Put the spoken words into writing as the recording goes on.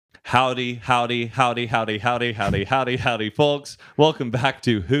Howdy, howdy, howdy, howdy, howdy, howdy, howdy, howdy, folks. Welcome back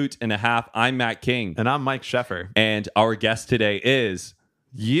to Hoot and a Half. I'm Matt King. And I'm Mike Sheffer. And our guest today is...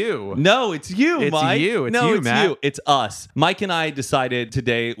 You. No, it's you, It's Mike. you. It's no, you, it's Matt. you. It's us. Mike and I decided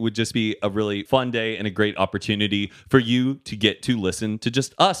today would just be a really fun day and a great opportunity for you to get to listen to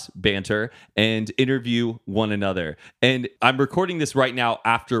just us banter and interview one another. And I'm recording this right now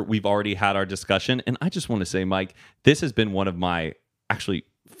after we've already had our discussion. And I just want to say, Mike, this has been one of my actually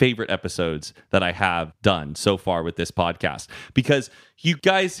favorite episodes that I have done so far with this podcast, because you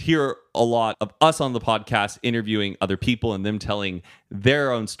guys hear a lot of us on the podcast interviewing other people and them telling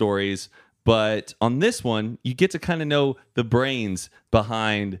their own stories. But on this one, you get to kind of know the brains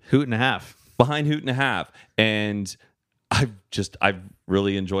behind Hoot and a Half. Hoot and a Half. And I've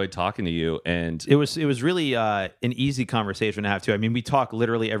really enjoyed talking to you. And It was really an easy conversation to have too. I mean, we talk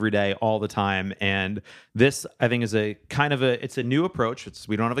literally every day, all the time, and this I think is it's a new approach.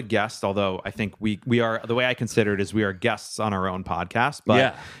 We don't have a guest, although I think we are, the way I consider it is we are guests on our own podcast. But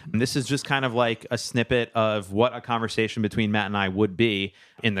Yeah. This is just kind of like a snippet of what a conversation between Matt and I would be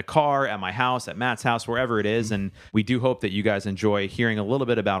in the car, at my house, at Matt's house, wherever it is. And we do hope that you guys enjoy hearing a little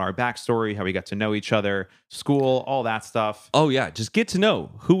bit about our backstory, how we got to know each other, school, all that stuff. oh yeah, just get to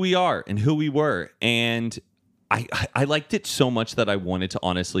know who we are and who we were. And I liked it so much that I wanted to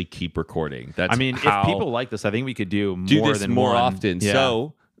honestly keep recording. That's if people like this, I think we could do more this than more one. often. Yeah.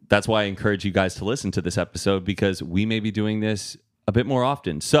 So that's why I encourage you guys to listen to this episode, because we may be doing this a bit more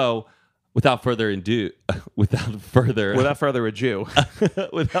often. So without further ado, without further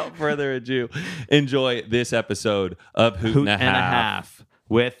ado, enjoy this episode of Hoot and a Half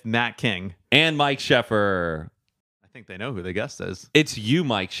with Matt King and Mike Sheffer. I think they know who the guest is. It's you,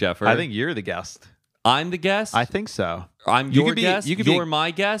 Mike Sheffer. I think you're the guest. I'm the guest. I think so. I'm You your could be- guest. you could You're be-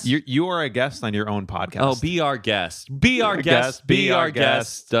 my guest. You are a guest on your own podcast. Oh, be our guest. Be our guest. Be our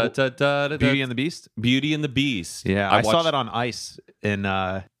guest. Da, da, da, da, da. Beauty and the Beast. Beauty and the Beast. Yeah, I saw watched- that on ice in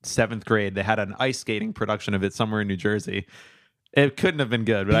 7th grade. They had an ice skating production of it somewhere in New Jersey. It couldn't have been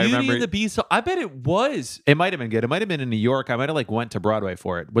good, but I Beauty remember and the Beast. I bet it was. it might have been good. It might have been in New York. I might have went to Broadway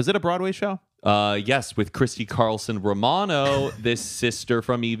for it. Was it a Broadway show? Yes, with Christy Carlson Romano, this sister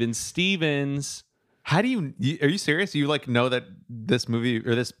from Even Stevens. How do you are you serious? You know that this movie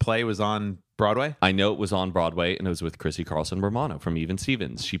or this play was on Broadway? I know it was on Broadway, and it was with Christy Carlson Romano from Even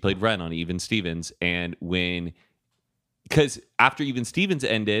Stevens. She played Ren on Even Stevens, and because after Even Stevens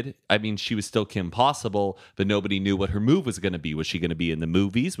ended, I mean, she was still Kim Possible, but nobody knew what her move was going to be. Was she going to be in the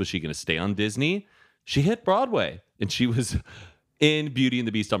movies? Was she going to stay on Disney? She hit Broadway, and she was in Beauty and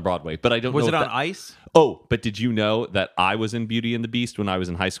the Beast on Broadway. But I don't know. Was it if on ice? Oh, but did you know that I was in Beauty and the Beast when I was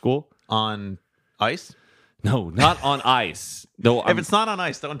in high school? On ice? No, not on ice. No, If it's not on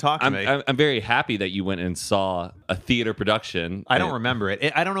ice, don't talk to me. I'm very happy that you went and saw a theater production. I don't remember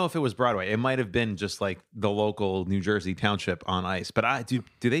it. I don't know if it was Broadway. It might have been just like the local New Jersey township on ice. But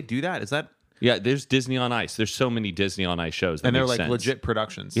do they do that? Is that? Yeah, there's Disney on Ice. There's so many Disney on Ice shows. That And they're make like sense. legit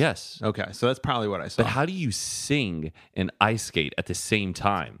productions. Yes. Okay, so that's probably what I saw. But how do you sing and ice skate at the same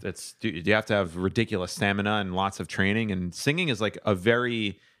time? You have to have ridiculous stamina and lots of training. And singing is like a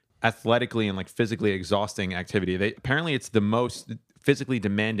very athletically and like physically exhausting activity. Apparently it's the most physically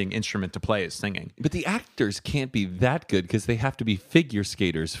demanding instrument to play is singing. But the actors can't be that good because they have to be figure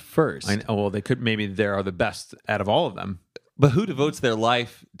skaters first. I know, well, they could, maybe they are the best out of all of them. But who devotes their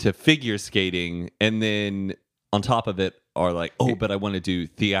life to figure skating and then on top of it are like, oh, but I want to do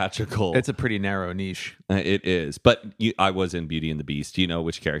theatrical. It's a pretty narrow niche. It is. But I was in Beauty and the Beast. Do you know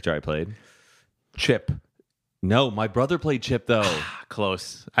which character I played? Chip. No, my brother played Chip, though.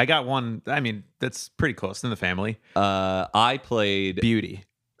 Close. I got one. I mean, that's pretty close in the family. I played... Beauty.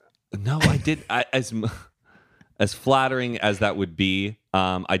 No, I did... As flattering as that would be,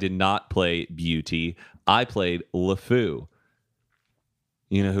 I did not play Beauty. I played LeFou.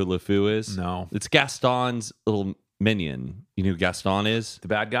 You know who LeFou is? No. It's Gaston's little minion. You know who Gaston is? The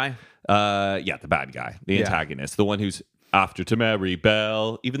bad guy? Yeah, the bad guy. The antagonist. The one who's after to marry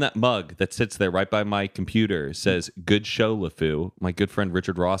Belle. Even that mug that sits there right by my computer says, "Good show, LeFou." My good friend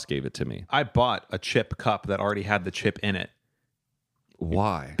Richard Ross gave it to me. I bought a Chip cup that already had the chip in it.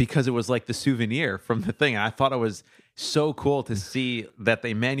 Why? Because it was like the souvenir from the thing. And I thought it was so cool to see that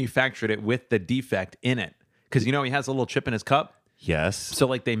they manufactured it with the defect in it. Because, he has a little chip in his cup. Yes. So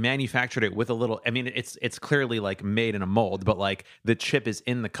like they manufactured it with a little, I mean, it's clearly like made in a mold, but like the chip is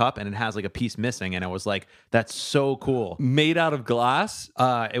in the cup and it has like a piece missing. And it was like, that's so cool. Made out of glass?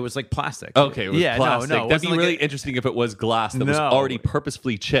 It was like plastic. Okay, it was plastic. No, it That'd be wasn't really like interesting if it was glass that was No. already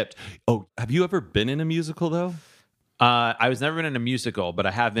purposefully chipped. Oh, have you ever been in a musical though? I was never in a musical, but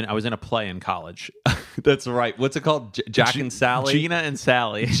I was in a play in college. That's right. What's it called? Jack and Sally? Gina and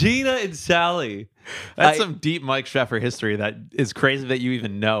Sally. Gina and Sally. That's some deep Mike Sheffer history that is crazy that you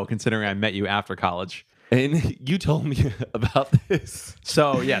even know, considering I met you after college. And you told me about this.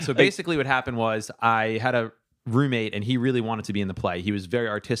 So basically what happened was I had a roommate and he really wanted to be in the play. He was very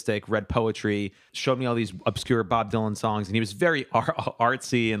artistic, read poetry, showed me all these obscure Bob Dylan songs, and he was very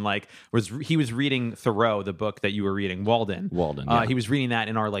artsy and he was reading Thoreau, the book that you were reading, Walden. Yeah. He was reading that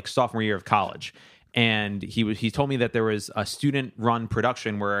in our sophomore year of college. And he told me that there was a student-run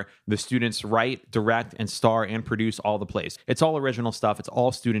production where the students write, direct, and star and produce all the plays. It's all original stuff. It's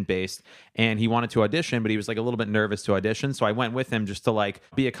all student-based. And he wanted to audition, but he was a little bit nervous to audition. So I went with him just to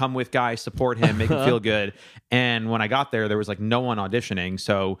be a come-with guy, support him, make him feel good. And when I got there was no one auditioning.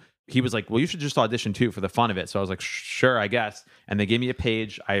 So he was like, well, you should just audition too for the fun of it. So I was like, sure, I guess. And they gave me a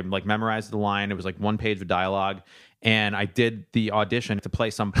page. I memorized the line. It was 1 page of dialogue. And I did the audition to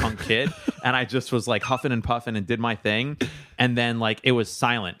play some punk kid. And I just was huffing and puffing and did my thing. And then it was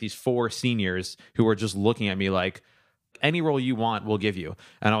silent. These 4 seniors who were just looking at me any role you want, we'll give you.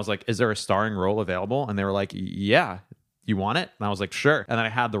 And I was like, is there a starring role available? And they were like, yeah, you want it? And I was like, sure. And then I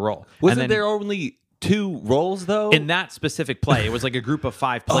had the role. Wasn't there only 2 roles though? In that specific play, it was a group of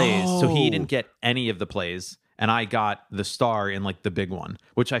 5 plays. So he didn't get any of the plays. And I got the star in the big one,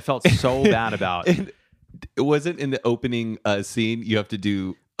 which I felt so bad about. It wasn't in the opening scene. You have to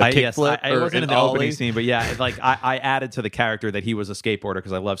do a kickflip. I wasn't in the opening scene, but yeah, I added to the character that he was a skateboarder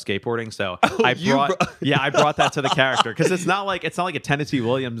because I love skateboarding. So I brought that to the character because it's not like a Tennessee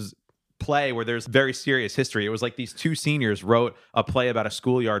Williams play where there's very serious history. It was these 2 seniors wrote a play about a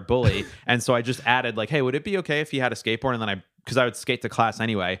schoolyard bully, and so I just added hey, would it be okay if he had a skateboard? And then because I would skate to class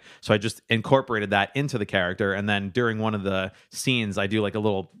anyway, so I just incorporated that into the character. And then during one of the scenes, I do a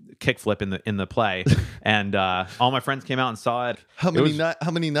little kickflip in the play, and all my friends came out and saw it. How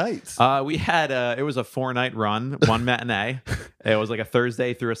many nights? We had it was a 4-night run, 1 matinee. It was a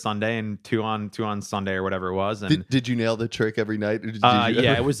Thursday through a Sunday, and two on Sunday or whatever it was. And did you nail the trick every night? Or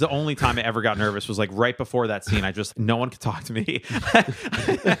yeah, it was the only time I ever got nervous. Was right before that scene. No one could talk to me.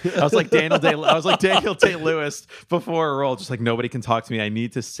 I was like Daniel Day-Lewis before a role. Just nobody can talk to me. I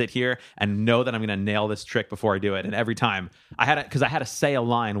need to sit here and know that I'm going to nail this trick before I do it. And every time I had to say a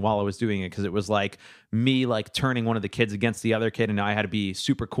line while I was doing it because it was me turning one of the kids against the other kid, and now I had to be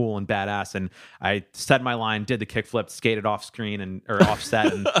super cool and badass. And I said my line, did the kickflip, skated off screen or off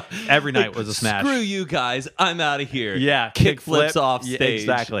set, and every night was a smash. Screw you guys, I'm out of here. Yeah, kickflips off stage. Yeah,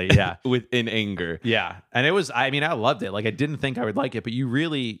 exactly. Yeah, in anger. Yeah, and it was. I loved it. I didn't think I would like it, but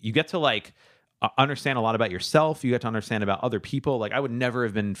you get to understand a lot about yourself. You get to understand about other people. I would never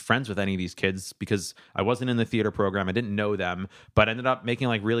have been friends with any of these kids because I wasn't in the theater program. I didn't know them, but I ended up making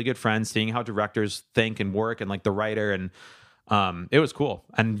really good friends, seeing how directors think and work, and the writer, and it was cool.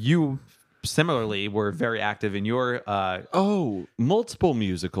 And you similarly were very active in your multiple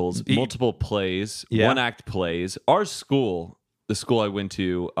musicals, multiple plays, 1-act plays. Our school, the school I went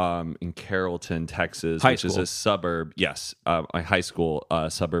to in Carrollton, Texas, which is a suburb. Yes, my high school,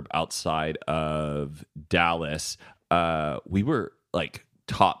 suburb outside of Dallas. We were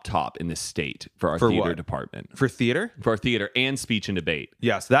top in the state for our theater department. For theater? For our theater and speech and debate.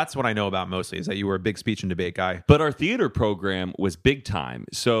 Yes, that's what I know about mostly, is that you were a big speech and debate guy. But our theater program was big time.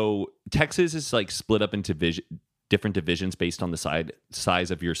 So Texas is split up into different divisions based on the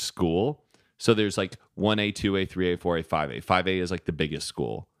size of your school. So there's 1A, 2A, 3A, 4A, 5A. 5A is the biggest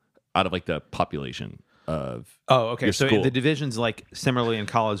school out of the population of okay. So school. the divisions similarly in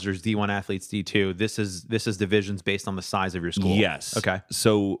college, there's D1 athletes, D2. This is divisions based on the size of your school. Yes. Okay.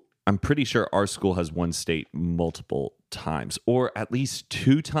 So I'm pretty sure our school has won state multiple times, or at least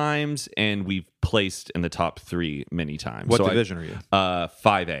 2 times, and we've placed in the top 3 many times. What division are you?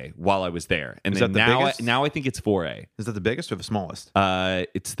 5A while I was there, and is then that the biggest? Now I think it's 4A. Is that the biggest or the smallest?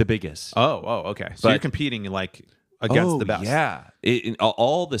 It's the biggest. Oh, okay. So you're competing against the best. Yeah,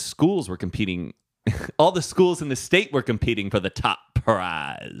 all the schools were competing. All the schools in the state were competing for the top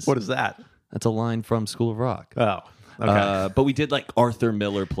prize. What is that? That's a line from School of Rock. Oh, okay. But we did Arthur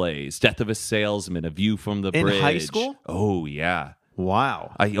Miller plays, Death of a Salesman, A View from the Bridge. In high school? Oh, yeah.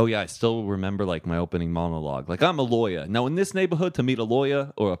 Wow. I still remember my opening monologue. I'm a lawyer. Now, in this neighborhood, to meet a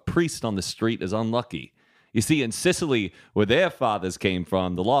lawyer or a priest on the street is unlucky. You see, in Sicily, where their fathers came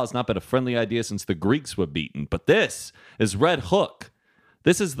from, the law has not been a friendly idea since the Greeks were beaten. But this is Red Hook.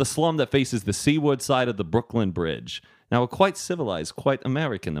 This is the slum that faces the seaward side of the Brooklyn Bridge. Now, we're quite civilized, quite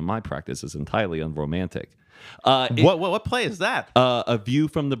American, and my practice is entirely unromantic. What play is that? A View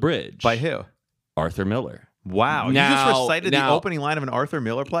from the Bridge. By who? Arthur Miller. Wow. You just recited the opening line of an Arthur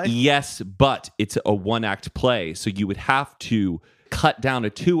Miller play? Yes, but it's a 1-act play. So you would have to cut down a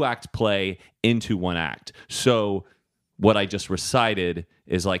 2-act play into 1 act. So what I just recited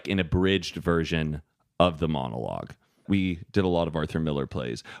is like an abridged version of the monologue. We did a lot of Arthur Miller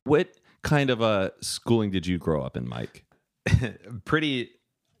plays. What kind of a schooling did you grow up in, Mike? Pretty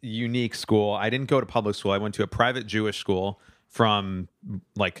unique school. I didn't go to public school. I went to a private Jewish school from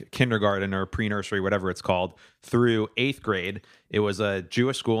like kindergarten or pre-nursery, whatever it's called, through 8th grade. It was a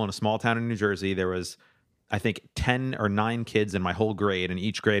Jewish school in a small town in New Jersey. There was, I think, 10 or 9 kids in my whole grade, and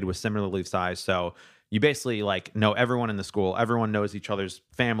each grade was similarly sized. So you basically like know everyone in the school. Everyone knows each other's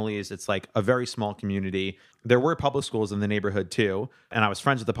families. It's like a very small community. There were public schools in the neighborhood too, and I was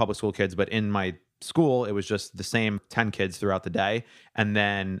friends with the public school kids, but in my school, it was just the same 10 kids throughout the day. And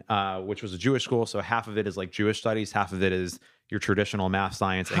then, which was a Jewish school. So half of it is like Jewish studies. Half of it is your traditional math,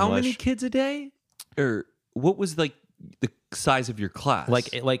 science, How English. many kids a day? Or what was like the size of your class?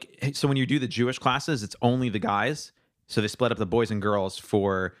 So when you do the Jewish classes, it's only the guys. So they split up the boys and girls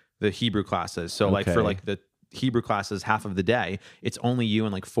for the Hebrew classes. So like for like the Hebrew classes, half of the day, it's only you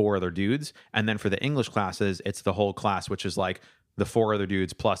and like 4 other dudes. And then for the English classes, it's the whole class, which is like the 4 other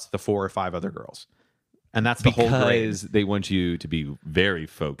dudes plus the 4 or 5 other girls. And that's the whole grade. Because they want you to be very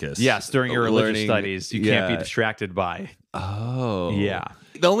focused. Yes, during your religious studies, you can't be distracted by. Oh. Yeah.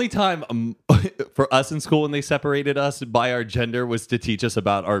 The only time for us in school when they separated us by our gender was to teach us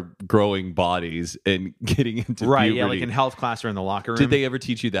about our growing bodies and getting into puberty. Yeah, like in health class or in the locker room. Did they ever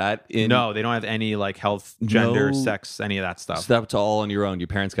teach you that? No, they don't have any like health, gender, sex, any of that stuff. So that's all on your own. Your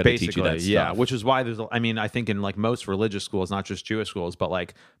parents got to teach you that stuff. Yeah, which is why I think in like most religious schools, not just Jewish schools, but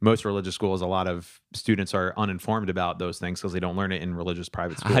like most religious schools, a lot of students are uninformed about those things because they don't learn it in religious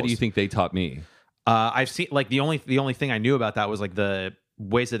private schools. How do you think they taught me? I've seen like the only thing I knew about that was like the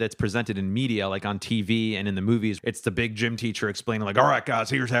ways that it's presented in media, like on TV and in the movies. It's the big gym teacher explaining like, all right,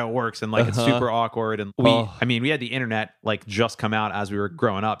 guys, here's how it works. And like, it's super awkward. And we had the internet like just come out as we were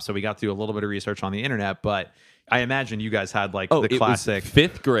growing up. So we got to do a little bit of research on the internet, but I imagine you guys had like the classic. Was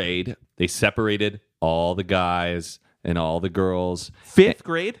 5th grade. They separated all the guys and all the girls. 5th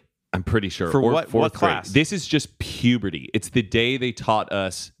grade? I'm pretty sure. For or what 4th class? Grade. This is just puberty. It's the day they taught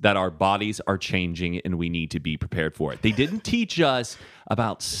us that our bodies are changing and we need to be prepared for it. They didn't teach us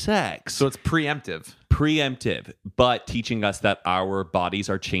about sex. So it's preemptive, but teaching us that our bodies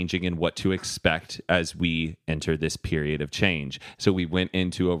are changing and what to expect as we enter this period of change. So we went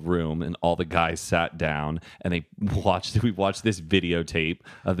into a room and all the guys sat down and we watched this videotape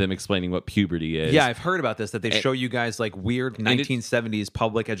of them explaining what puberty is. Yeah, I've heard about this, that they show you guys like weird 1970s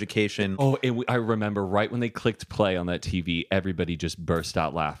public education. Oh, and I remember right when they clicked play on that TV, everybody just burst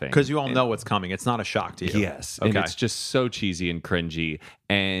out laughing. Because you all know what's coming. It's not a shock to you. Yes. Okay. And it's just so cheesy and cringy.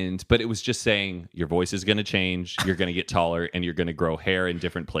 But it was just saying your voice is going to change, you're going to get taller, and you're going to grow hair in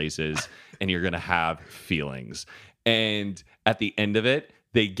different places, and you're going to have feelings. And at the end of it,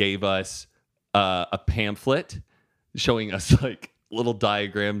 they gave us a pamphlet showing us like little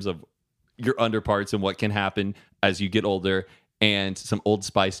diagrams of your underparts and what can happen as you get older, and some Old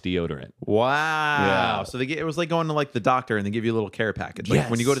Spice deodorant. Wow. Yeah. So it was like going to like the doctor and they give you a little care package.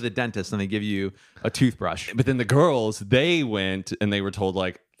 Like when you go to the dentist and they give you a toothbrush. But then the girls, they went and they were told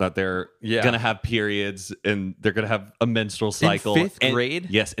like that they're going to have periods and they're going to have a menstrual cycle. In 5th grade?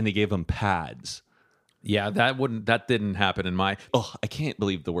 Yes, and they gave them pads. Yeah, that didn't happen in my. Oh, I can't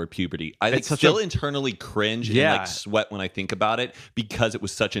believe the word puberty. I like still internally cringe and like sweat when I think about it because it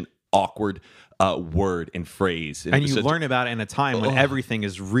was such an awkward word and phrase. And you learn about it in a time when everything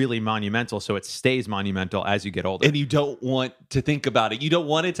is really monumental, so it stays monumental as you get older. And you don't want to think about it. You don't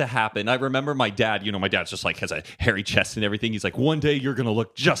want it to happen. I remember my dad, my dad's just like has a hairy chest and everything. He's like, one day you're going to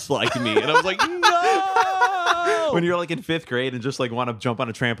look just like me. And I was like, no! When you're like in 5th grade and just like want to jump on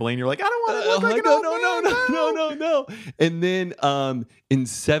a trampoline, you're like, I don't want to look like no. And then in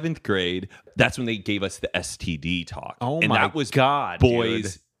 7th grade, that's when they gave us the STD talk. Oh and my that was God,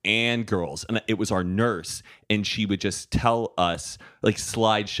 boys dude. And girls, and it was our nurse, and she would just tell us like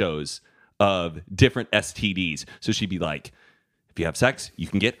slideshows of different STDs. So she'd be like, if you have sex, you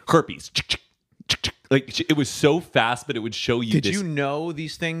can get herpes. Like it was so fast, but it would show you. Did you know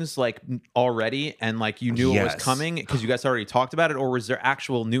these things like already, and like you knew it was coming because you guys already talked about it, or was there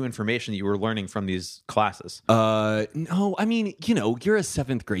actual new information that you were learning from these classes? No, I mean, you're a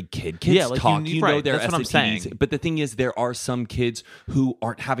 7th grade kid. Kids talk. You know their that's what I'm saying. But the thing is, there are some kids who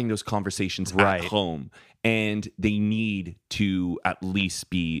aren't having those conversations at home, and they need to at least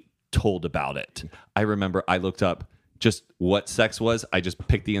be told about it. I remember I looked up just what sex was. I just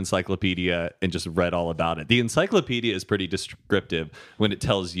picked the encyclopedia and just read all about it. The encyclopedia is pretty descriptive when it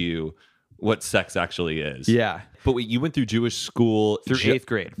tells you what sex actually is. Yeah. But wait, you went through Jewish school Through 8th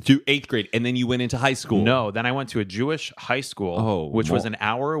grade. Through 8th grade, and then you went into high school. No, then I went to a Jewish high school, which was an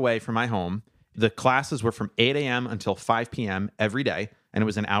hour away from my home. The classes were from 8 a.m. until 5 p.m. every day, and it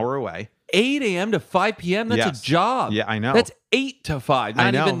was an hour away. 8 a.m. to 5 p.m. That's Yes. a job. Yeah, I know. That's 8 to 5,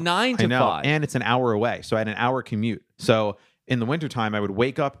 not even 9 to 5. And it's an hour away. So I had an hour commute. So in the wintertime, I would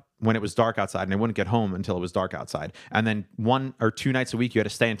wake up when it was dark outside, and I wouldn't get home until it was dark outside. And then 1 or 2 nights a week, you had to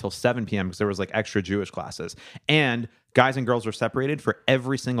stay until 7 p.m. because there was like extra Jewish classes. And guys and girls were separated for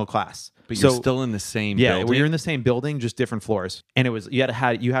every single class. But you're still in the same building? Yeah, we were in the same building, just different floors. And it was you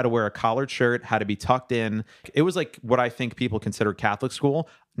had to wear a collared shirt, had to be tucked in. It was like what I think people consider Catholic school.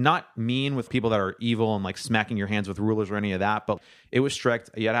 Not mean with people that are evil and like smacking your hands with rulers or any of that, but it was strict.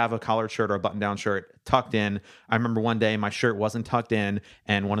 You had to have a collared shirt or a button-down shirt tucked in. I remember one day my shirt wasn't tucked in,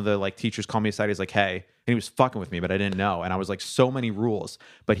 and one of the like teachers called me aside. He's like, "Hey," and he was fucking with me, but I didn't know. And I was like, so many rules.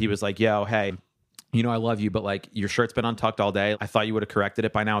 But he was like, "Yo, hey, you know, I love you, but like your shirt's been untucked all day. I thought you would have corrected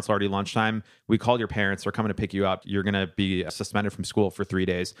it by now. It's already lunchtime. We called your parents. They're coming to pick you up. You're going to be suspended from school for 3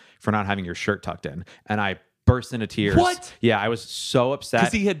 days for not having your shirt tucked in." And I burst into tears. What? Yeah, I was so upset.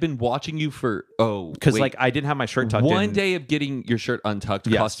 Because he had been watching you for, because like I didn't have my shirt tucked in. One day of getting your shirt untucked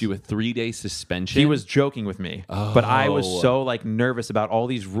cost you a 3-day suspension. He was joking with me, but I was so like nervous about all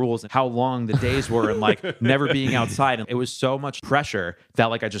these rules and how long the days were and like never being outside. And it was so much pressure that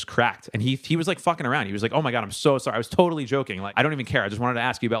like I just cracked. And he was like fucking around. He was like, "Oh my God, I'm so sorry." I was totally joking. Like, I don't even care. I just wanted to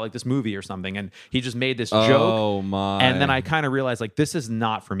ask you about like this movie or something. And he just made this joke. Oh my. And then I kind of realized like, this is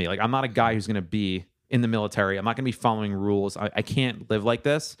not for me. Like, I'm not a guy who's going to be in the military. I'm not going to be following rules. I can't live like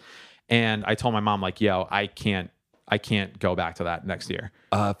this. And I told my mom like, "Yo, I can't go back to that next year."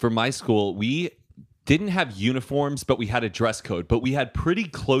 For my school, we didn't have uniforms, but we had a dress code. But we had pretty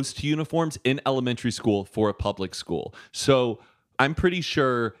close to uniforms in elementary school for a public school. So I'm pretty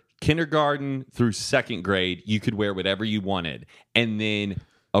sure kindergarten through 2nd grade, you could wear whatever you wanted. And then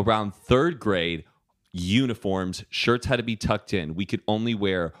around 3rd grade, uniforms, shirts had to be tucked in. We could only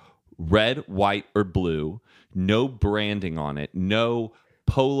wear red, white, or blue, no branding on it, no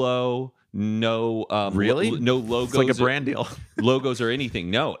polo, no Really? no logos. It's like a brand deal. Logos or anything.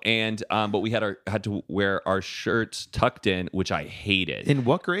 No. And but we had to wear our shirts tucked in, which I hated. In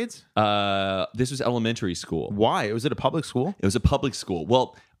what grades? This was elementary school. Why? Was it a public school? It was a public school.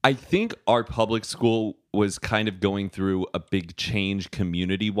 Well, I think our public school was kind of going through a big change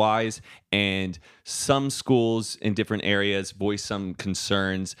community-wise, and some schools in different areas voiced some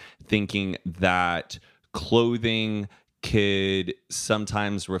concerns, thinking that clothing could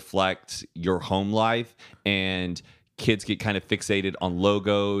sometimes reflect your home life, and kids get kind of fixated on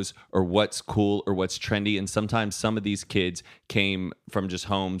logos or what's cool or what's trendy. And sometimes some of these kids came from just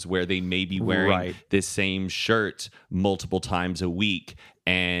homes where they may be wearing this same shirt multiple times a week,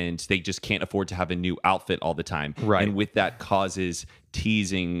 and they just can't afford to have a new outfit all the time. Right. And with that causes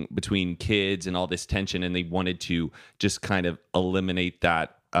teasing between kids and all this tension, and they wanted to just kind of eliminate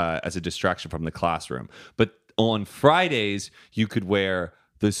that as a distraction from the classroom. But on Fridays, you could wear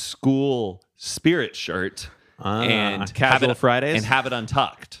the school spirit shirt and casual Fridays and have it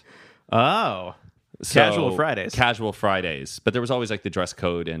untucked. Oh, So, casual Fridays. Casual Fridays. But there was always like the dress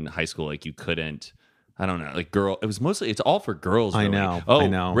code in high school. Like you couldn't, I don't know, like it's all for girls. Really. I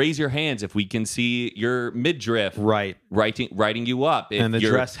know. Raise your hands if we can see your midriff. Right. Writing you up. If And the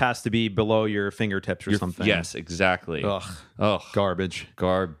dress has to be below your fingertips or something. Yes, exactly. Ugh. Oh, Garbage.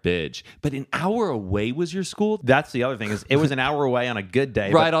 garbage. But an hour away was your school? That's the other thing is it was an hour away on a good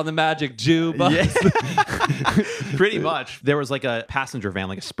day. Right on the Magic Jew bus. Pretty much. There was like a passenger van,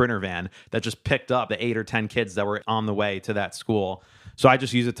 like a Sprinter van that just picked up the 8 or 10 kids that were on the way to that school. So I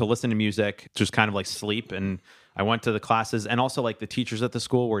just used it to listen to music, just kind of like sleep. And I went to the classes, and also like the teachers at the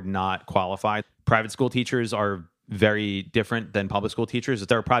school were not qualified. Private school teachers are very different than public school teachers.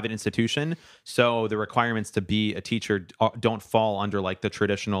 They're a private institution, so the requirements to be a teacher don't fall under like the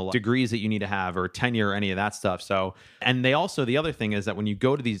traditional degrees that you need to have or tenure or any of that stuff. So, and they also, the other thing is that when you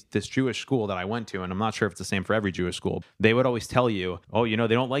go to this Jewish school that I went to, and I'm not sure if it's the same for every Jewish school, they would always tell you, "Oh, you know,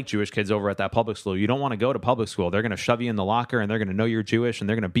 they don't like Jewish kids over at that public school. You don't want to go to public school. They're going to shove you in the locker, and they're going to know you're Jewish, and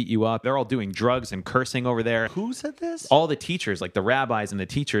they're going to beat you up. They're all doing drugs and cursing over there." Who said this? All the teachers, like the rabbis and the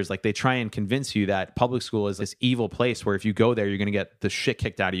teachers, like they try and convince you that public school is this evil place where if you go there, you're going to get the shit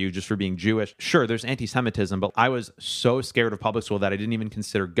kicked out of you just for being Jewish. Sure, there's anti-Semitism, but I was so scared of public school that I didn't even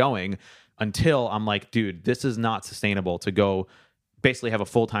consider going until I'm like, dude, this is not sustainable to go basically have a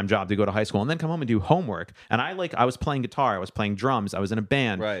full-time job to go to high school and then come home and do homework. And I was playing guitar, I was playing drums, I was in a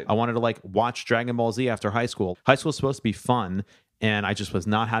band. Right. I wanted to like watch Dragon Ball Z after high school. High school is supposed to be fun, and I just was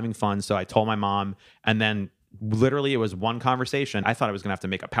not having fun. So I told my mom, and then literally, it was one conversation. I thought I was going to have to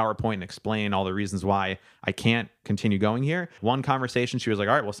make a PowerPoint and explain all the reasons why I can't continue going here. One conversation, she was like,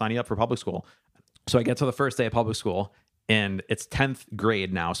 all right, we'll sign you up for public school. So I get to the first day of public school, and it's 10th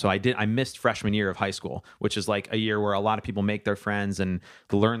grade now. So I missed freshman year of high school, which is like a year where a lot of people make their friends and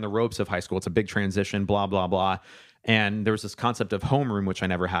learn the ropes of high school. It's a big transition, blah, blah, blah. And there was this concept of homeroom, which I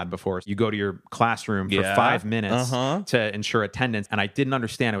never had before. You go to your classroom for 5 minutes to ensure attendance. And I didn't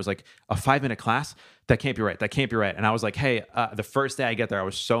understand. It was like, a 5-minute class? That can't be right. That can't be right. And I was like, hey, the first day I get there, I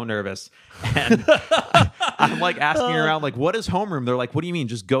was so nervous. And I'm like asking around, like, what is homeroom? They're like, what do you mean?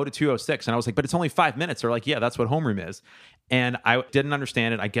 Just go to 206. And I was like, but it's only 5 minutes. They're like, yeah, that's what homeroom is. And I didn't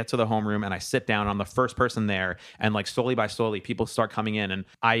understand it. I get to the homeroom and I sit down. I'm the first person there. And like slowly by slowly, people start coming in. And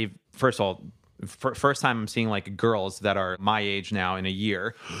first of all, first time I'm seeing like girls that are my age now in a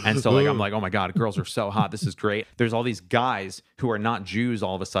year. And so like, I'm like, oh my God, girls are so hot. This is great. There's all these guys who are not Jews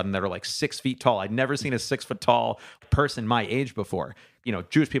all of a sudden that are like 6 feet tall. I'd never seen a 6 foot tall person my age before. You know,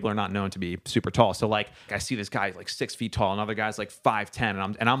 Jewish people are not known to be super tall. So like I see this guy like 6 feet tall, another guy's like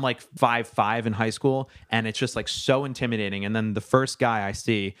 5'10", and I'm like 5'5" in high school. And it's just like so intimidating. And then the first guy I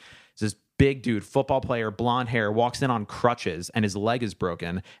see is this big dude, football player, blonde hair, walks in on crutches and his leg is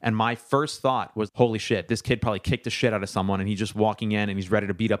broken. And my first thought was, holy shit, this kid probably kicked the shit out of someone and he's just walking in and he's ready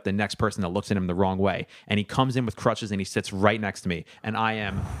to beat up the next person that looks at him the wrong way. And he comes in with crutches and he sits right next to me. And I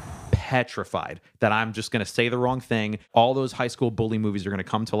am petrified that I'm just going to say the wrong thing. All those high school bully movies are going to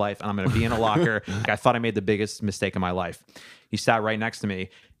come to life and I'm going to be in a locker. I thought I made the biggest mistake of my life. He sat right next to me.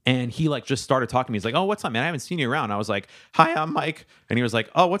 And he like just started talking to me. He's like, oh, what's up, man? I haven't seen you around. I was like, hi, I'm Mike. And he was like,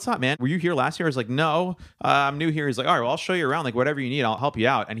 oh, what's up, man? Were you here last year? I was like, no, I'm new here. He's like, all right, well, I'll show you around. Like whatever you need, I'll help you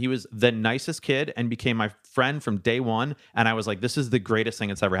out. And he was the nicest kid and became my friend from day one. And I was like, this is the greatest thing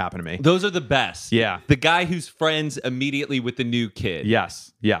that's ever happened to me. Those are the best. Yeah. The guy who's friends immediately with the new kid.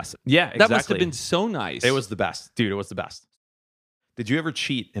 Yes. Yes. Yeah, exactly. That must have been so nice. It was the best. Dude, it was the best. Did you ever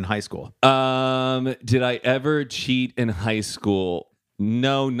cheat in high school? Did I ever cheat in high school?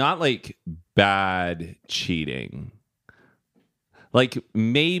 No, not like bad cheating. Like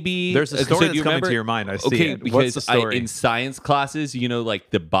maybe there's a story that's coming to your mind. I see it. Because what's the story? In science classes, you know,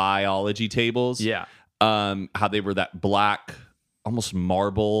 like the biology tables. Yeah. How they were that black, almost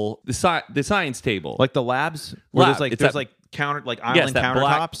marble. The science table, like the labs. Where there's like island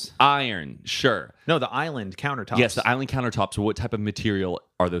countertops. Iron, sure. No, the island countertops. Yes, the island countertops. What type of material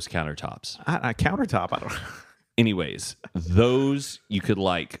are those countertops? A countertop. I don't know. Anyways, those you could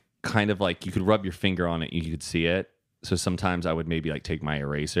like kind of like you could rub your finger on it, you could see it. So sometimes I would maybe like take my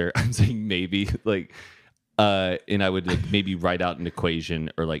eraser. I'm saying maybe like and I would like maybe write out an equation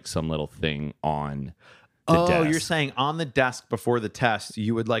or like some little thing on the desk. You're saying on the desk before the test,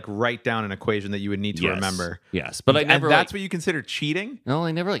 you would like write down an equation that you would need to remember. Yes, but I never. And that's what you consider cheating? No,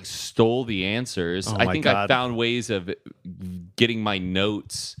 I never like stole the answers. Oh I think God. I found ways of getting my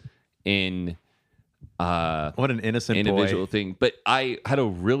notes in. What an innocent individual boy. thing. But I had a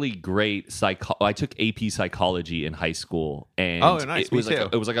really great I took AP psychology in high school, and nice. it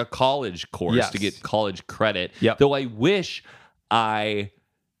was like a college course to get college credit. Yep. Though I wish I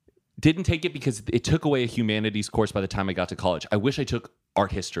didn't take it because it took away a humanities course by the time I got to college. I wish I took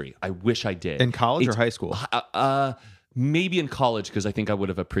art history. I wish I did. In college or high school? Maybe in college, because I think I would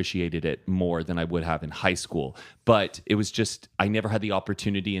have appreciated it more than I would have in high school. But it was just, I never had the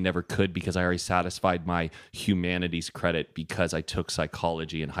opportunity and never could because I already satisfied my humanities credit because I took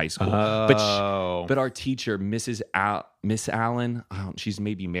psychology in high school. But our teacher, Miss Allen, she's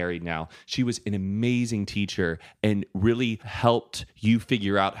maybe married now. She was an amazing teacher and really helped you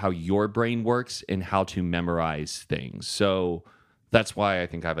figure out how your brain works and how to memorize things. So that's why I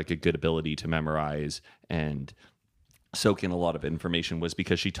think I have like a good ability to memorize and soak in a lot of information, was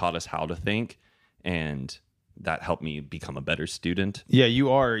because she taught us how to think, and that helped me become a better student. Yeah,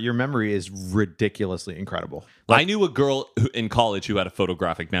 your memory is ridiculously incredible. I knew a girl in college who had a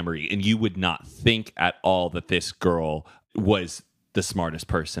photographic memory, and you would not think at all that this girl was the smartest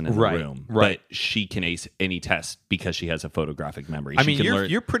person in the room. Right. But she can ace any test because she has a photographic memory. I mean,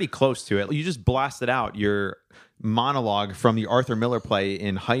 you're pretty close to it. You just blasted out your monologue from the Arthur Miller play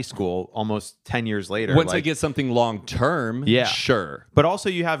in high school almost 10 years later. Once I get something long term, sure. But also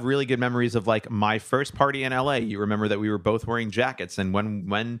you have really good memories of like my first party in LA. You remember that we were both wearing jackets, and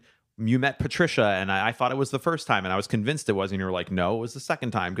when you met Patricia, and I thought it was the first time, and I was convinced it was, and you were like, no, it was the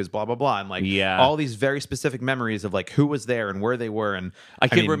second time because blah blah blah, and like all these very specific memories of like who was there and where they were. And I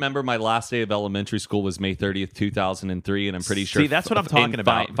can remember my last day of elementary school was May 30th, 2003, and I'm pretty sure. See, that's what I'm talking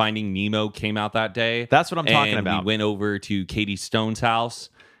about. Finding Nemo came out that day. That's what I'm talking about. We went over to Katie Stone's house,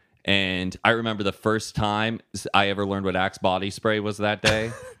 and I remember the first time I ever learned what Axe body spray was that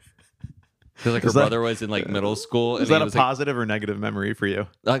day. Because like her brother was in like middle school. Is that a positive or negative memory for you?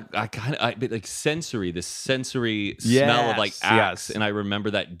 I kind of like the sensory smell of like Axe. And I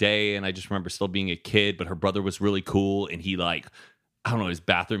remember that day, and I just remember still being a kid, but her brother was really cool, and he like, I don't know, his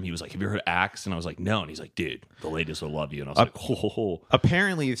bathroom, he was like, have you heard of Axe? And I was like, no. And he's like, dude, the ladies will love you. And I was like, ho, ho, ho.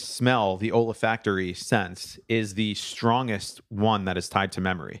 Apparently, smell, the olfactory sense, is the strongest one that is tied to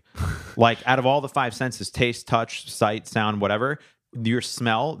memory. Like, out of all the five senses, taste, touch, sight, sound, whatever, your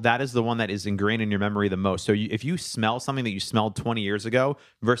smell, that is the one that is ingrained in your memory the most. So if you smell something that you smelled 20 years ago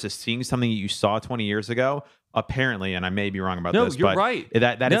versus seeing something that you saw 20 years ago, apparently, and I may be wrong about this, you're but right.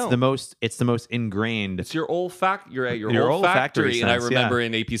 That is the most, it's the most ingrained. It's your you're at your olfactory. Sense, and I remember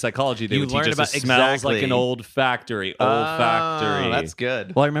in AP psychology, they would teach us it smells like an old factory. Olfactory. That's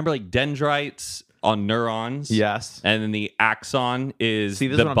good. Well, I remember like dendrites on neurons. Yes. And then the axon is this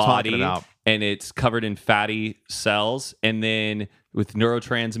the is what body. I'm talking about. And it's covered in fatty cells. And then with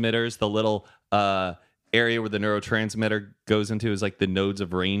neurotransmitters, the little area where the neurotransmitter goes into is like the nodes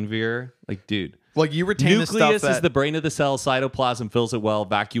of Reinvier. Like, dude. Like, you retain the stuff Nucleus is the brain of the cell. Cytoplasm fills it well.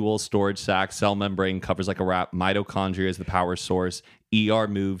 Vacuole, storage sac, cell membrane covers like a wrap. Mitochondria is the power source. ER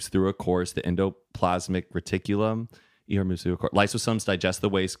moves through a course. The endoplasmic reticulum. ER moves through a course. Lysosomes digest the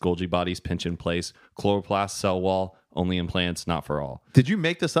waste. Golgi bodies pinch in place. Chloroplast, cell wall. Only in plants, not for all. Did you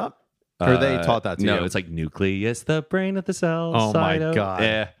make this up? Or they taught that to you? No, it's like nucleus, the brain of the cell. Oh my God.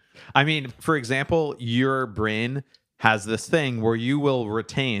 Yeah. I mean, for example, your brain has this thing where you will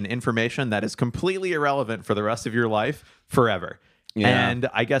retain information that is completely irrelevant for the rest of your life forever. Yeah. And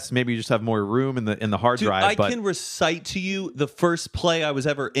I guess maybe you just have more room in the hard drive. I can recite to you the first play I was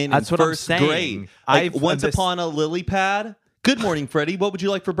ever in That's what first I'm saying. grade. Like, once upon a lily pad. Good morning, Freddie. What would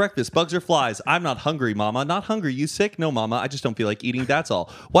you like for breakfast? Bugs or flies? I'm not hungry, Mama. Not hungry. You sick? No, Mama. I just don't feel like eating. That's all.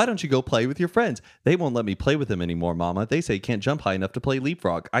 Why don't you go play with your friends? They won't let me play with them anymore, Mama. They say you can't jump high enough to play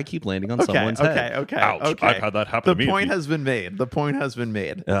leapfrog. I keep landing on someone's head. Okay. Ouch. I've had that happen to me. The point has been made. The point has been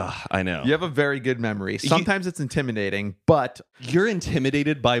made. I know. You have a very good memory. Sometimes it's intimidating, but... You're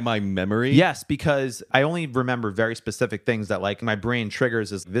intimidated by my memory? Yes, because I only remember very specific things that like my brain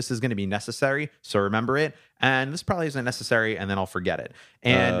triggers as this is going to be necessary, so remember it. And this probably isn't necessary, and then I'll forget it.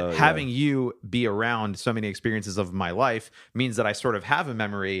 And having you be around so many experiences of my life means that I sort of have a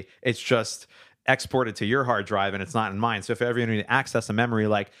memory. It's just exported to your hard drive, and it's not in mine. So if ever you need to access a memory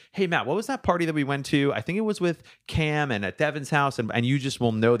like, hey, Matt, what was that party that we went to? I think it was with Cam and at Devin's house, and you just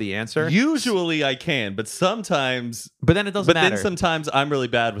will know the answer. Usually I can, but sometimes... But then it doesn't matter. But then sometimes I'm really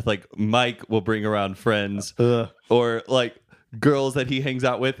bad with, like, Mike will bring around friends or, like, girls that he hangs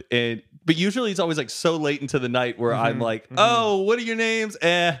out with, but usually it's always like so late into the night where I'm like, oh, what are your names?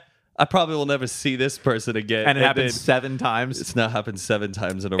 I probably will never see this person again. And it happens 7 times. It's now happened 7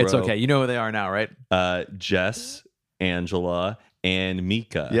 times in a row. It's okay. You know who they are now, right? Jess, Angela, and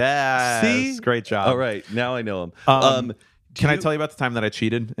Mika. Yeah. See? Great job. All right. Now I know them. Can I tell you about the time that I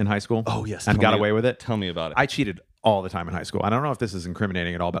cheated in high school? Oh, yes. And got away with it? Tell me about it. I cheated all the time in high school. I don't know if this is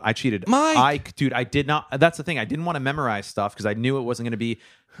incriminating at all, but I cheated. Mike! I did not. That's the thing. I didn't want to memorize stuff because I knew it wasn't going to be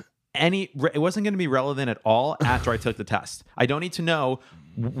it wasn't going to be relevant at all after I took the test. I don't need to know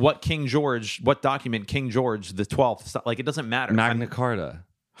what document King George the 12th, like it doesn't matter. Magna Carta.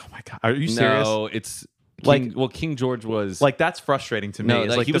 Oh my God. Are you serious? No, it's King George was like, that's frustrating to me. No,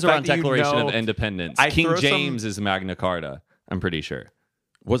 like he was around Declaration of Independence. King James is Magna Carta, I'm pretty sure.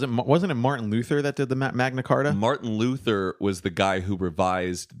 Wasn't it Martin Luther that did the Magna Carta? Martin Luther was the guy who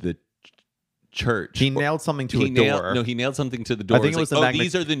revised the church. He nailed something to a door. No, he nailed something to the door. I think it was the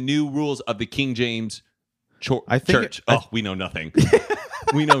these are the new rules of the King James Church. We know nothing.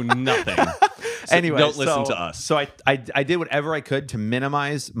 We know nothing. So anyway, don't listen to us. So I did whatever I could to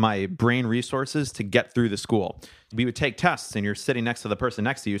minimize my brain resources to get through the school. We would take tests, and you're sitting next to the person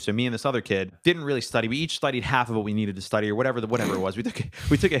next to you. So me and this other kid didn't really study. We each studied half of what we needed to study, or whatever it was. We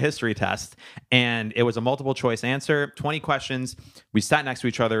took a history test, and it was a multiple choice answer, 20 questions. We sat next to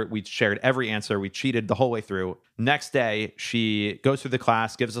each other. We shared every answer. We cheated the whole way through. Next day, she goes through the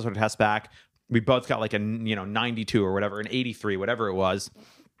class, gives us our test back. We both got like a 92 or whatever, an 83, whatever it was.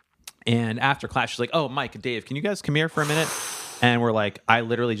 And after class, she's like, oh, Mike and Dave, can you guys come here for a minute? And we're like, I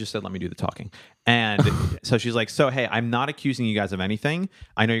literally just said, let me do the talking. And so she's like, so, hey, I'm not accusing you guys of anything.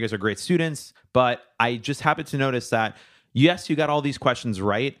 I know you guys are great students, but I just happened to notice that, yes, you got all these questions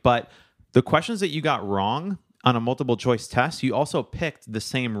right, but the questions that you got wrong on a multiple choice test, you also picked the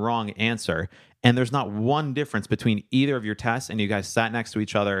same wrong answer. And there's not one difference between either of your tests, and you guys sat next to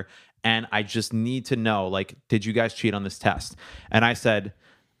each other. And I just need to know, like, did you guys cheat on this test? And I said,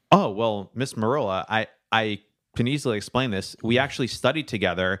 oh, well, Miss Marola, I can easily explain this. We actually studied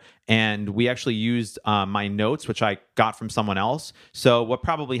together, and we actually used my notes, which I got from someone else. So what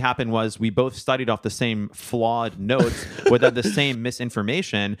probably happened was we both studied off the same flawed notes with the same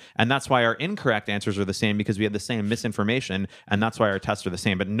misinformation, and that's why our incorrect answers are the same, because we had the same misinformation, and that's why our tests are the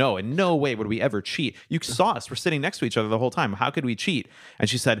same. But no, in no way would we ever cheat. You saw us. We're sitting next to each other the whole time. How could we cheat? And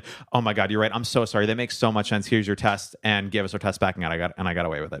she said, "Oh my God, you're right. I'm so sorry. That makes so much sense. Here's your test," and gave us our test back, and I got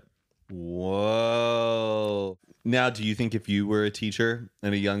away with it. Whoa. Now, do you think if you were a teacher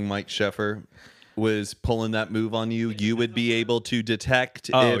and a young Mike Sheffer was pulling that move on you, you would be able to detect?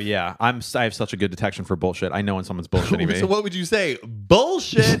 Oh, yeah. I have such a good detection for bullshit. I know when someone's bullshitting me. So what would you say?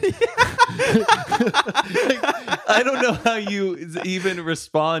 Bullshit? I don't know how you even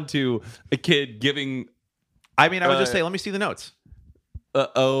respond to a kid giving... I mean, I would just say, let me see the notes.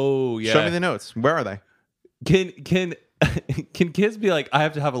 Oh, yeah. Show me the notes. Where are they? Can kids be like, I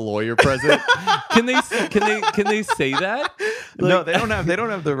have to have a lawyer present? Can they say that? No, they don't have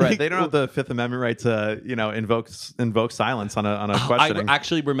the right. They don't have the Fifth Amendment right to invoke silence on a questioning. I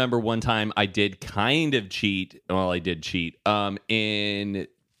actually remember one time I did kind of cheat. Well, I did cheat. In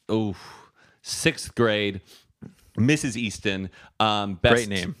sixth grade. Mrs. Easton, great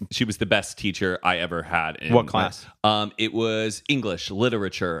name. She was the best teacher I ever had. In what class? It was English,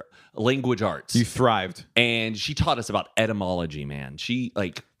 literature, language arts. You thrived, and she taught us about etymology. Man, she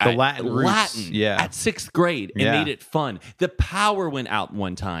Latin roots. Yeah, at sixth grade, and made it fun. The power went out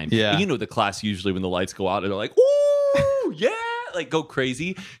one time. Yeah, and the class usually when the lights go out, they're like, "Ooh, yeah!" Like go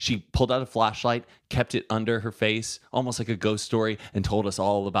crazy. She pulled out a flashlight, kept it under her face, almost like a ghost story, and told us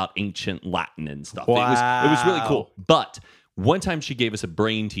all about ancient Latin and stuff. Wow. It was really cool. But one time she gave us a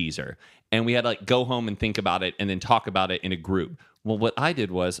brain teaser, and we had to go home and think about it and then talk about it in a group. Well, what I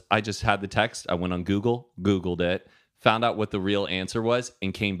did was I just had the text. I went on Googled it, found out what the real answer was,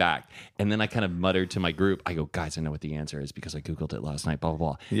 and came back. And then I kind of muttered to my group, I go, guys, I know what the answer is because I Googled it last night, blah, blah,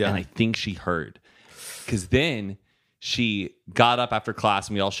 blah. Yeah. And I think she heard. Because then she got up after class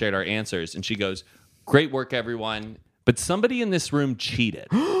and we all shared our answers. And she goes, great work, everyone. But somebody in this room cheated.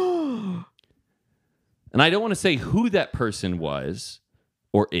 And I don't want to say who that person was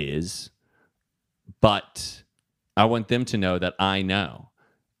or is, but I want them to know that I know.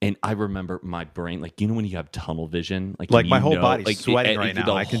 And I remember my brain, when you have tunnel vision, my whole body's sweating right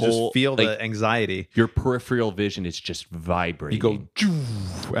now. I can just feel the anxiety. Your peripheral vision is just vibrating. You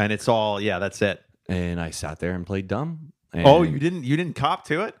go, and it's all, that's it. And I sat there and played dumb. And you didn't cop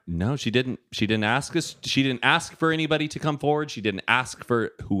to it? No, she didn't. She didn't ask us. She didn't ask for anybody to come forward. She didn't ask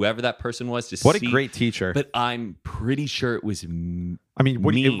for whoever that person was to see. What a great teacher. But I'm pretty sure it was me.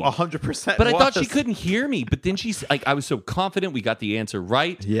 100%. But I thought she couldn't hear me. But then she's like, I was so confident we got the answer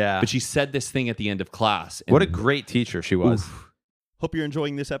right. Yeah. But she said this thing at the end of class. What a great teacher she was. Oof. Hope you're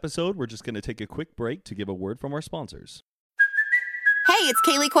enjoying this episode. We're just going to take a quick break to give a word from our sponsors. Hey, it's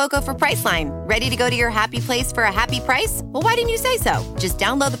Kaylee Cuoco for Priceline. Ready to go to your happy place for a happy price? Well, why didn't you say so? Just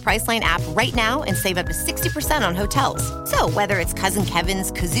download the Priceline app right now and save up to 60% on hotels. So whether it's Cousin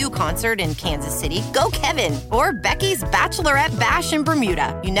Kevin's Kazoo Concert in Kansas City, go Kevin, or Becky's Bachelorette Bash in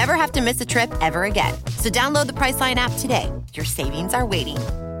Bermuda, you never have to miss a trip ever again. So download the Priceline app today. Your savings are waiting.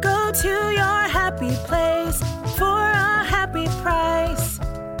 Go to your happy place for a happy price.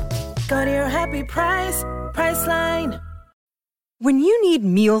 Go to your happy price, Priceline. When you need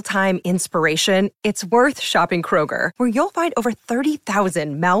mealtime inspiration, it's worth shopping Kroger, where you'll find over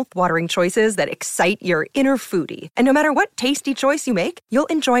 30,000 mouth-watering choices that excite your inner foodie. And no matter what tasty choice you make, you'll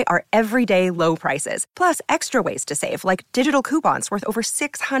enjoy our everyday low prices, plus extra ways to save, like digital coupons worth over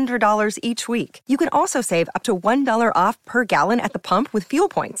 $600 each week. You can also save up to $1 off per gallon at the pump with fuel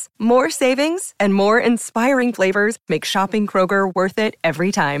points. More savings and more inspiring flavors make shopping Kroger worth it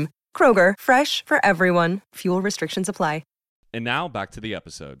every time. Kroger, fresh for everyone. Fuel restrictions apply. And now back to the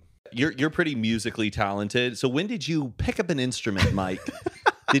episode. You're pretty musically talented. So when did you pick up an instrument, Mike?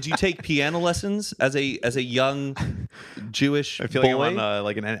 Did you take piano lessons as a young Jewish boy? I feel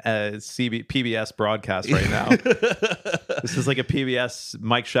like I'm on PBS broadcast right now. This is like a PBS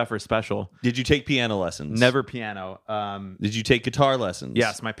Mike Sheffer special. Did you take piano lessons? Never piano. Did you take guitar lessons?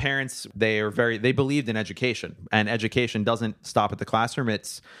 Yes, my parents, they believed in education, and education doesn't stop at the classroom.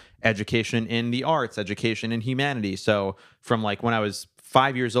 It's education in the arts, education in humanity. So from when I was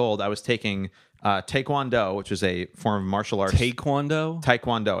 5 years old, I was taking Taekwondo, which is a form of martial arts.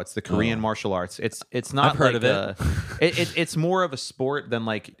 Taekwondo. It's the Korean martial arts. It's not. I've heard of it. It's more of a sport than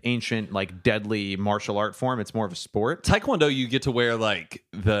ancient deadly martial art form. It's more of a sport. Taekwondo, you get to wear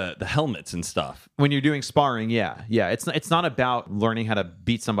the helmets and stuff when you're doing sparring. Yeah. It's not about learning how to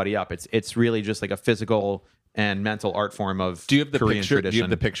beat somebody up. It's really just a physical and mental art form of Do you have the Korean picture? tradition. Do you have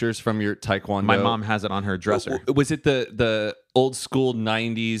the pictures from your taekwondo? My mom has it on her dresser. Was it the old school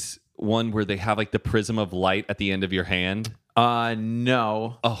 90s one where they have like the prism of light at the end of your hand?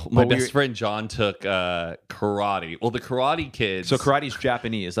 No. Oh, my But best friend John took karate. Well, the Karate Kids. So karate's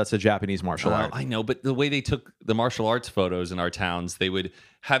Japanese. That's a Japanese martial art. I know, but the way they took the martial arts photos in our towns, they would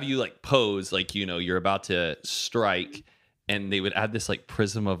have you like pose like, you know, you're about to strike, and they would add this like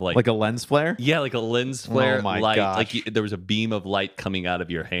prism of like Like a lens flare? yeah, like a lens flare Oh my light. gosh. Like there was a beam of light coming out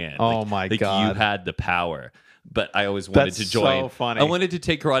of your hand. Oh Like- my like God. you had the power. But I always wanted That's to join. so funny. I wanted to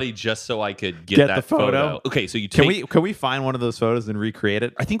take karate just so I could get Get that the photo? Okay, so you take. Can we find one of those photos and recreate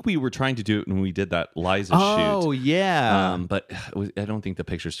it? I think we were trying to do it when we did that Liza Oh shoot. yeah. But I don't think the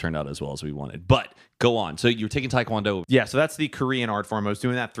pictures turned out as well as we wanted. But go on. So you were taking Taekwondo. Yeah, so that's the Korean art form. I was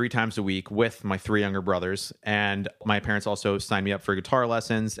doing that 3 times a week with my 3 younger brothers, and my parents also signed me up for guitar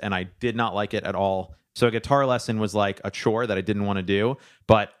lessons, and I did not like it at all. So a guitar lesson was like a chore that I didn't want to do,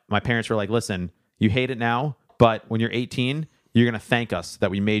 but my parents were like, "Listen, you hate it now, but when you're 18, you're going to thank us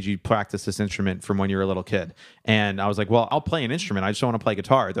that we made you practice this instrument from when you were a little kid." And I was like, "Well, I'll play an instrument. I just don't want to play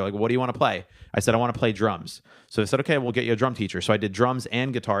guitar." They're like, "What do you want to play?" I said, "I want to play drums." So they said, "Okay, we'll get you a drum teacher." So I did drums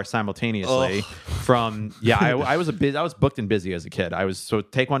and guitar simultaneously. I was booked and busy as a kid. I was so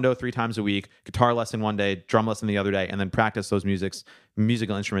Taekwondo 3 times a week, guitar lesson one day, drum lesson the other day, and then practice those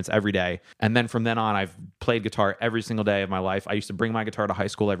musical instruments every day. And then from then on, I've played guitar every single day of my life. I used to bring my guitar to high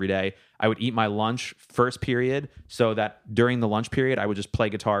school every day. I would eat my lunch first period so that during the lunch period, I would just play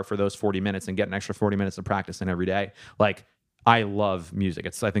guitar for those 40 minutes and get an extra 40 minutes of practice in every day. Like, I love music.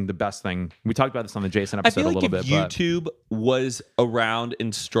 It's, I think, the best thing. We talked about this on the Jason I episode feel a like little if bit. But YouTube was around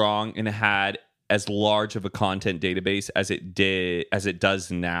and strong and had as large of a content database as it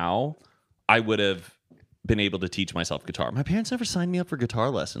does now, I would have been able to teach myself guitar. My parents never signed me up for guitar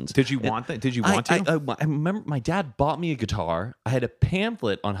lessons. did you want that? Did you want to? I remember my dad bought me a guitar. I had a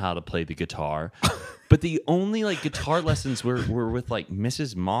pamphlet on how to play the guitar, but the only like guitar lessons were with like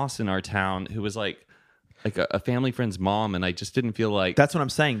Mrs. Moss in our town, who was like a family friend's mom, and I just didn't feel like That's what I'm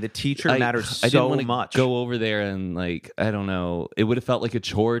saying. The teacher matters I didn't so want to much. go over there and like I don't know. It would have felt like a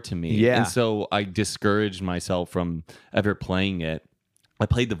chore to me. Yeah. And so I discouraged myself from ever playing it. I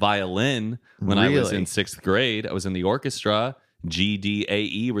played the violin when I was Really? in 6th grade. I was in the orchestra. G, D, A,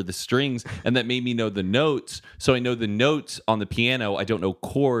 E were the strings, and that made me know the notes. So I know the notes on the piano. I don't know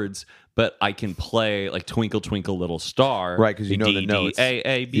chords, but I can play like Twinkle Twinkle Little Star. Right, 'cause you know the D, notes. D,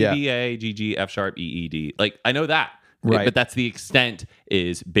 A, B, Yeah. B, A, G, G, F sharp, E, E, D. Like I know that. Right. But that's the extent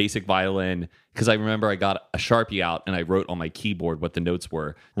is basic violin, because I remember I got a Sharpie out and I wrote on my keyboard what the notes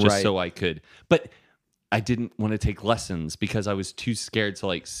were just Right. so I could. But I didn't want to take lessons because I was too scared to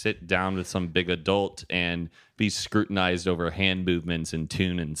like sit down with some big adult and be scrutinized over hand movements and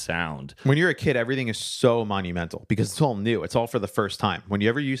tune and sound. When you're a kid, everything is so monumental because it's all new. It's all for the first time. When you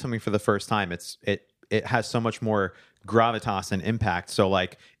ever use something for the first time, it has so much more gravitas and impact. So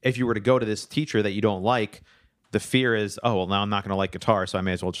like if you were to go to this teacher that you don't like, the fear is, oh, well, now I'm not going to like guitar, so I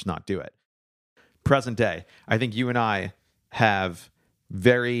may as well just not do it. Present day, I think you and I have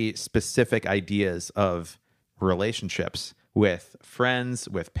very specific ideas of relationships with friends,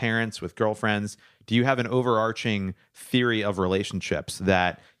 with parents, with girlfriends. Do you have an overarching theory of relationships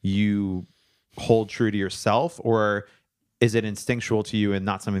that you hold true to yourself, or is it instinctual to you and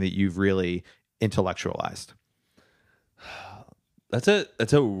not something that you've really intellectualized?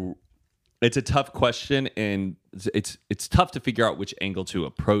 It's a tough question, and it's tough to figure out which angle to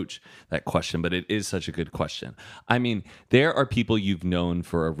approach that question, but it is such a good question. I mean, there are people you've known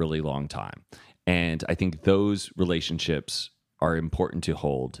for a really long time, and I think those relationships are important to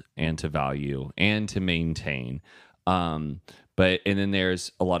hold and to value and to maintain. And then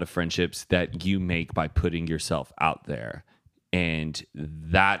there's a lot of friendships that you make by putting yourself out there. And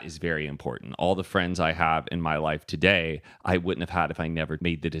that is very important. All the friends I have in my life today, I wouldn't have had if I never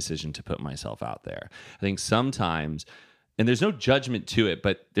made the decision to put myself out there. I think sometimes, and there's no judgment to it,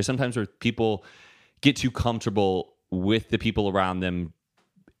 but there's sometimes where people get too comfortable with the people around them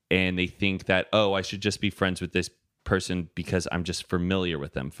and they think that, oh, I should just be friends with this person because I'm just familiar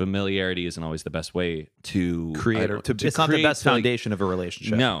with them. Familiarity isn't always the best way to Create it's not the create, best to, like, foundation of a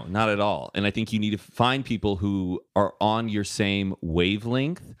relationship. no, not at all. And I think you need to find people who are on your same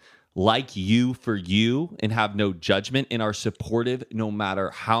wavelength, like you for you, and have no judgment and are supportive no matter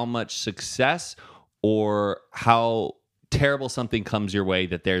how much success or how terrible something comes your way,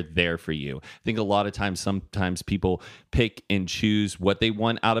 that they're there for you. I think a lot of times, sometimes people pick and choose what they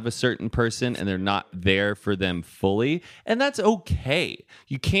want out of a certain person and they're not there for them fully. And that's okay.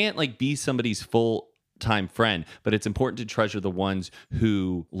 You can't like be somebody's full time friend, but it's important to treasure the ones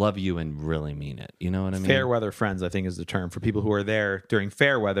who love you and really mean it. You know what I mean? Fair weather friends, I think, is the term for people who are there during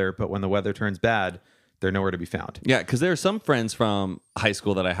fair weather, but when the weather turns bad, they're nowhere to be found. Yeah, because there are some friends from high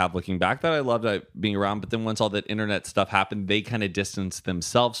school that I have looking back that I loved being around, but then once all that internet stuff happened, they kind of distanced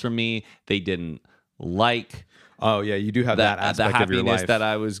themselves from me. They didn't like Oh yeah, you do have that aspect the of your happiness life. that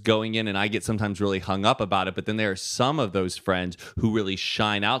I was going in, and I get sometimes really hung up about it. But then there are some of those friends who really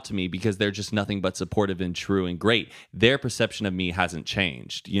shine out to me because they're just nothing but supportive and true and great. Their perception of me hasn't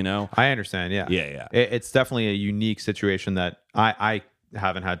changed, you know? I understand. Yeah, Yeah. It's definitely a unique situation that I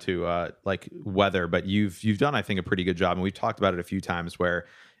haven't had to like weather, but you've done, I think, a pretty good job, and we've talked about it a few times where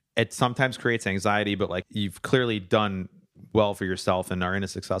it sometimes creates anxiety, but like you've clearly done well for yourself and are in a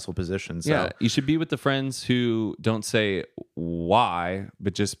successful position. So Yeah, you should be with the friends who don't say why,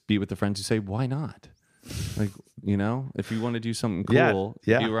 but just be with the friends who say why not. Like, you know, if you want to do something cool,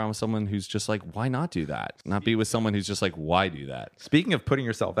 Yeah. be around with someone who's just like, why not do that? Not be with someone who's just like, why do that? Speaking of putting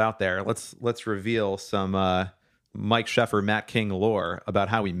yourself out there, let's reveal some Mike Sheffer, Matt King lore about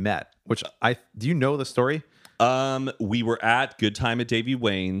how we met. Which do you know the story? We were at Good Time at Davy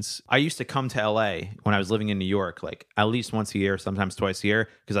Wayne's. I used to come to LA when I was living in New York, like at least once a year, sometimes twice a year,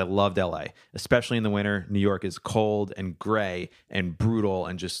 because I loved LA, especially in the winter. New York is cold and gray and brutal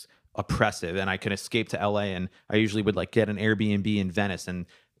and just oppressive. And I could escape to LA, and I usually would like get an Airbnb in Venice. And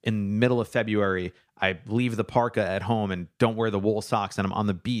in the middle of February, I leave the parka at home and don't wear the wool socks, and I'm on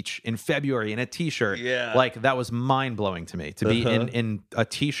the beach in February in a t-shirt. Yeah. Like that was mind blowing to me to be in a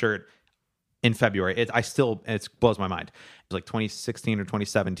t-shirt in February. It blows my mind. It was like 2016 or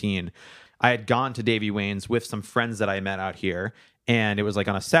 2017. I had gone to Davy Wayne's with some friends that I met out here, and it was like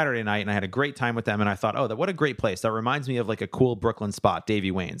on a Saturday night, and I had a great time with them. And I thought, oh, what a great place. That reminds me of like a cool Brooklyn spot, Davy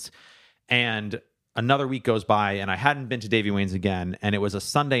Wayne's. And another week goes by, and I hadn't been to Davy Wayne's again. And it was a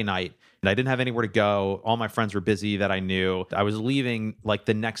Sunday night, and I didn't have anywhere to go. All my friends were busy that I knew. I was leaving like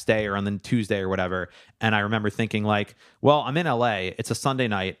the next day or on the Tuesday or whatever. And I remember thinking like, well, I'm in LA. It's a Sunday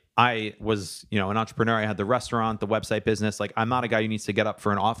night. I was, an entrepreneur. I had the restaurant, the website business. Like, I'm not a guy who needs to get up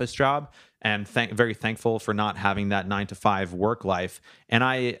for an office job, and very thankful for not having that 9-to-5 work life. And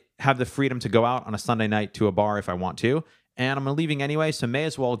I have the freedom to go out on a Sunday night to a bar if I want to. And I'm leaving anyway, so may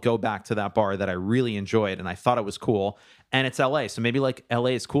as well go back to that bar that I really enjoyed and I thought it was cool. And it's LA, so maybe like LA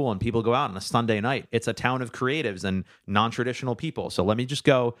is cool and people go out on a Sunday night. It's a town of creatives and non-traditional people. So let me just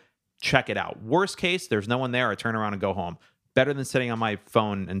go check it out. Worst case, there's no one there. I turn around and go home. Better than sitting on my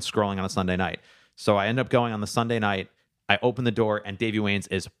phone and scrolling on a Sunday night. So I end up going on the Sunday night. I open the door and Davy Wayne's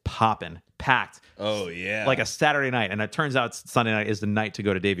is popping, packed. Oh, yeah. Like a Saturday night. And it turns out Sunday night is the night to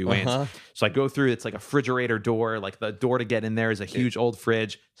go to Davy Wayne's. So I go through, it's like a refrigerator door. Like the door to get in there is a huge old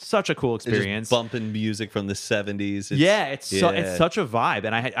fridge. Such a cool experience. Just bumping music from the 70s. It's such a vibe.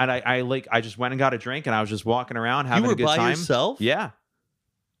 And I just went and got a drink, and I was just walking around having a good time. You were by yourself? Yeah.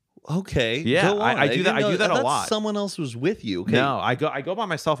 Okay. Yeah, go on. I do that. I do that a thought lot. Someone else was with you. Okay. No, I go by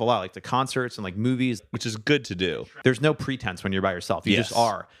myself a lot, like to concerts and like movies. Which is good to do. There's no pretense when you're by yourself. You Yes. just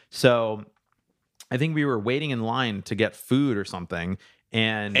are. So I think we were waiting in line to get food or something,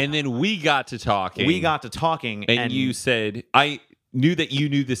 and then we got to talking. and you said, I knew that you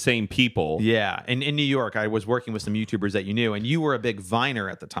knew the same people. Yeah, in New York, I was working with some YouTubers that you knew, and you were a big Viner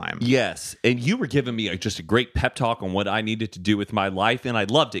at the time. Yes, and you were giving me just a great pep talk on what I needed to do with my life, and I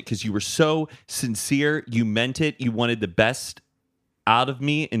loved it because you were so sincere. You meant it. You wanted the best out of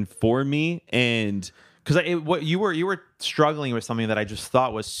me and for me, and because you were struggling with something that I just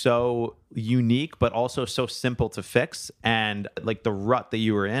thought was so unique, but also so simple to fix, and like the rut that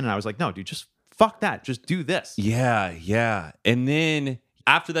you were in. And I was like, no, dude, just fuck that. Just do this. Yeah. And then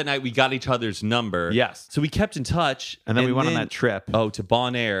after that night, we got each other's number. Yes. So we kept in touch. And then we went on that trip. Oh, to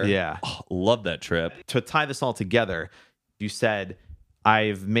Bon Air. Yeah. Oh, love that trip. To tie this all together, you said,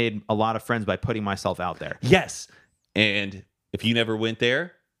 I've made a lot of friends by putting myself out there. Yes. And if you never went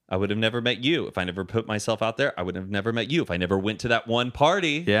there, I would have never met you. If I never put myself out there, I would have never met you. If I never went to that one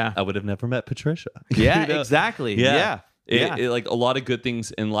party, I would have never met Patricia. Yeah, exactly. Yeah. Like a lot of good things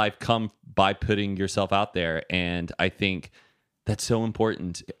in life come by putting yourself out there. And I think that's so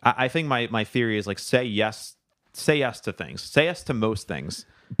important. I think my theory is like, say yes to things. Say yes to most things.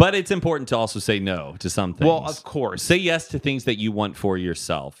 But it's important to also say no to some things. Well, of course. Say yes to things that you want for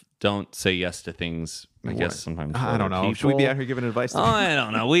yourself. Don't say yes to things, I guess, sometimes. I don't know. People. Should we be out here giving advice? I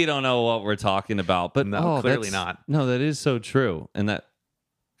don't know. We don't know what we're talking about. But no, clearly not. No, that is so true. And that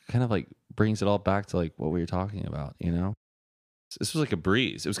kind of like brings it all back to like what we were talking about, you know? This was like a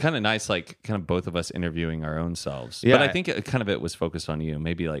breeze. It was kind of nice, like kind of both of us interviewing our own selves. Yeah. But I think kind of it was focused on you.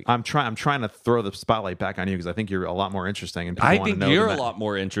 Maybe like I'm trying to throw the spotlight back on you because I think you're a lot more interesting, and I think you're a lot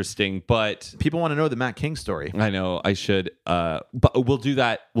more interesting. But people want to know the Matt King story. I know I should. But we'll do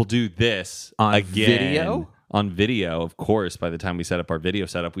that. We'll do this On again. video? On video, of course. By the time we set up our video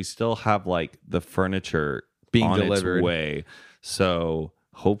setup, we still have like the furniture Being on delivered. its way. So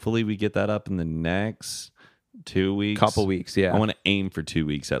hopefully we get that up in the next 2 weeks. Couple weeks, yeah. I want to aim for 2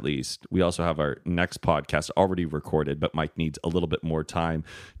 weeks at least. We also have our next podcast already recorded, but Mike needs a little bit more time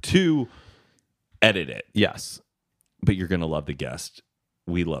to edit it. Yes. But you're going to love the guest.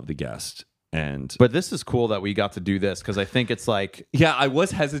 We love the guest. And But this is cool that we got to do this because I think it's like, yeah, I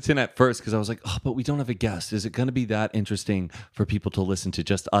was hesitant at first because I was like, oh, but we don't have a guest. Is it going to be that interesting for people to listen to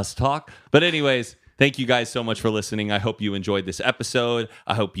just us talk? But anyways, thank you guys so much for listening. I hope you enjoyed this episode.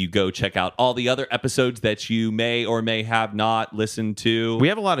 I hope you go check out all the other episodes that you may or may have not listened to. we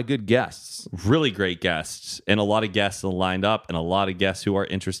have a lot of good guests. Really great guests and a lot of guests lined up and a lot of guests who are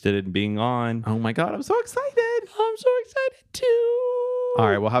interested in being on. Oh my God, I'm so excited. I'm so excited too. All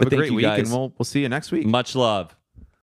right, well, have But a thank great you week, guys. and we'll see you next week. Much love.